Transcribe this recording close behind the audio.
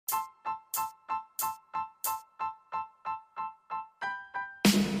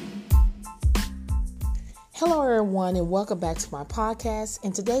Hello, everyone, and welcome back to my podcast.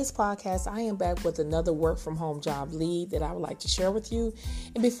 In today's podcast, I am back with another work from home job lead that I would like to share with you.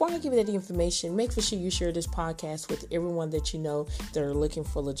 And before I give you that information, make sure you share this podcast with everyone that you know that are looking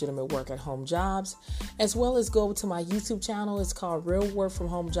for legitimate work at home jobs, as well as go to my YouTube channel. It's called Real Work from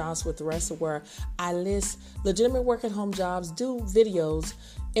Home Jobs with the rest of where I list legitimate work at home jobs, do videos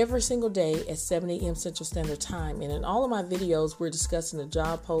every single day at 7 a.m. Central Standard Time. And in all of my videos, we're discussing the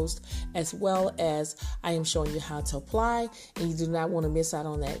job post as well as I am showing you how to apply, and you do not want to miss out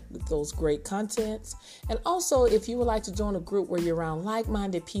on those great contents. And also, if you would like to join a group where you're around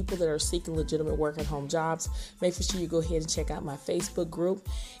like-minded people that are seeking legitimate work at home jobs, make sure you go ahead and check out my Facebook group.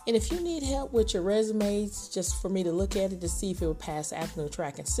 And if you need help with your resumes, just for me to look at it to see if it will pass applicant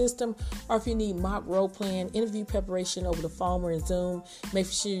tracking system, or if you need mock role playing, interview preparation over the phone or in Zoom, make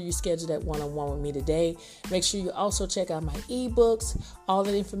sure you schedule that one-on-one with me today. Make sure you also check out my ebooks. All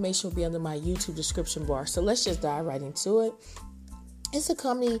that information will be under my YouTube description bar. So let's just dive right into it. It's a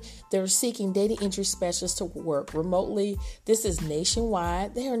company that are seeking data entry specialists to work remotely. This is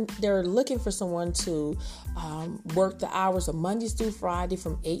nationwide. They're looking for someone to work the hours of Mondays through Friday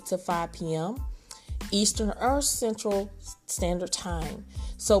from 8 to 5 p.m. Eastern or Central Standard Time.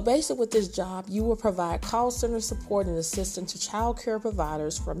 So basically with this job, you will provide call center support and assistance to child care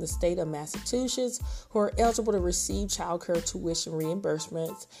providers from the state of Massachusetts who are eligible to receive child care tuition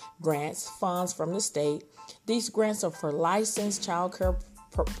reimbursements, grants, funds from the state. These grants are for licensed child care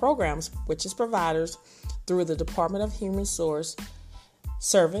programs, which is providers through the Department of Human Service,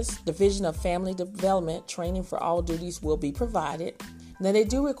 Division of Family Development. Training for all duties will be provided. Now, they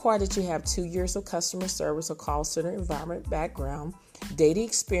do require that you have 2 years of customer service or call center environment background, data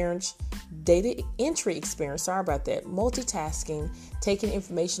entry experience, multitasking, taking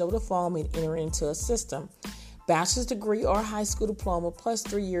information over the phone and entering into a system, bachelor's degree or high school diploma plus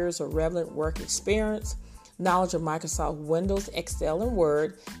 3 years of relevant work experience, knowledge of Microsoft Windows, Excel, and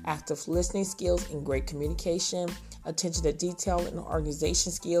Word, active listening skills, and great communication, attention to detail and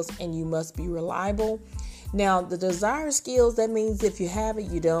organization skills, and you must be reliable. Now, the desired skills, that means if you have it,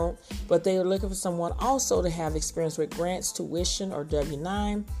 you don't, but they are looking for someone also to have experience with grants, tuition, or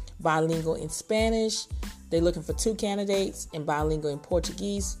W-9, bilingual in Spanish. They're looking for 2 candidates, and bilingual in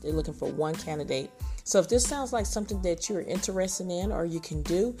Portuguese. They're looking for 1 candidate. So if this sounds like something that you're interested in or you can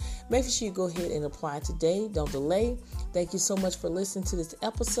do, make sure you go ahead and apply today. Don't delay. Thank you so much for listening to this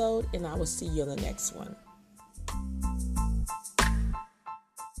episode, and I will see you on the next one.